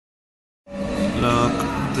Look,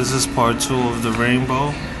 this is part 2 of the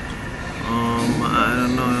rainbow. I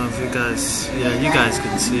don't know if you guys, yeah, you guys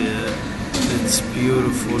can see it. It's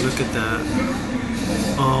beautiful. Look at that.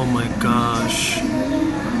 Oh my gosh,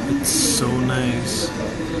 it's so nice.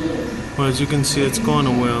 Well, as you can see, it's going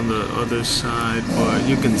away on the other side, but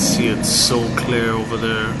you can see it's so clear over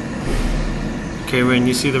there. Okay, Rain,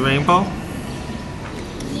 you see the rainbow?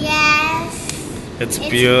 Yes. It's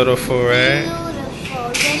beautiful, right? Beautiful,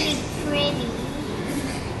 really pretty.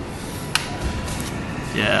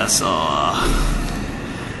 Yeah, so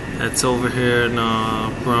that's over here in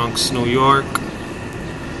Bronx, New York.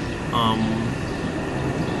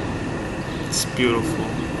 It's beautiful.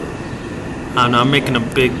 I'm making a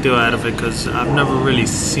big deal out of it because I've never really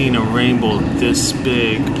seen a rainbow this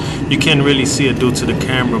big. You can't really see it due to the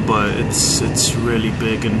camera, but it's really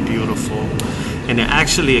big and beautiful. And it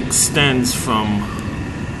actually extends from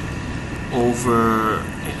over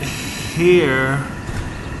here.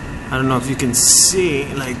 I don't know if you can see,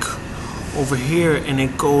 like over here, and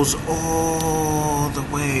it goes all the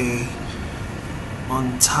way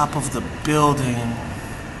on top of the building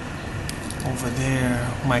over there.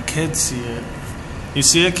 My kids see it. You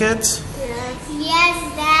see it, kids? Yes.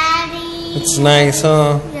 Yes, Daddy. It's nice,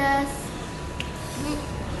 huh? Yes.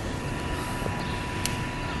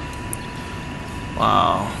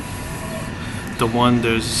 Wow. The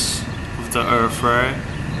wonders of the earth, right?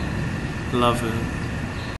 Love it.